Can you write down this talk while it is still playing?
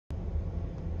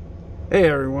Hey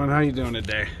everyone, how you doing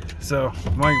today? So,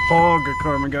 Mike Paul, Good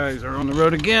Karma guys are on the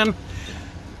road again.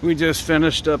 We just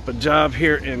finished up a job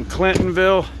here in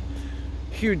Clintonville.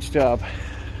 Huge job.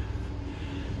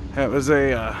 That was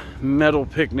a metal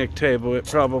picnic table. It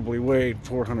probably weighed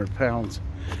 400 pounds.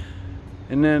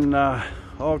 And then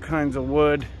all kinds of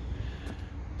wood,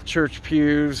 church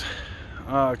pews,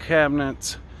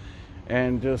 cabinets,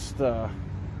 and just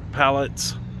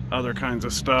pallets, other kinds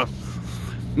of stuff.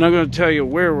 I'm not going to tell you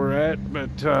where we're at,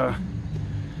 but I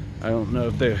don't know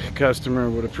if the customer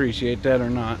would appreciate that or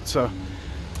not. So,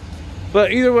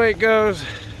 but either way it goes,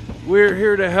 we're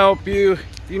here to help you.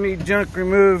 If you need junk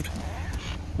removed,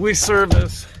 we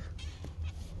service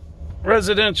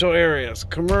residential areas,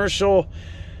 commercial.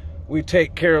 We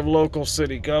take care of local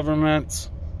city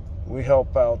governments. We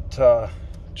help out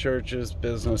churches,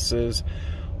 businesses.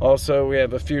 Also, we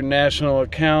have a few national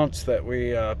accounts that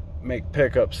we make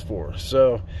pickups for.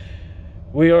 So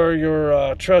we are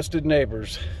your trusted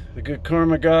neighbors, the Good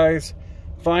Karma guys.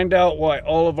 Find out why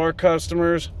all of our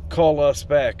customers call us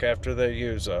back after they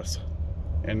use us,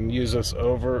 and use us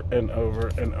over and over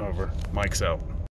and over. Mike's out.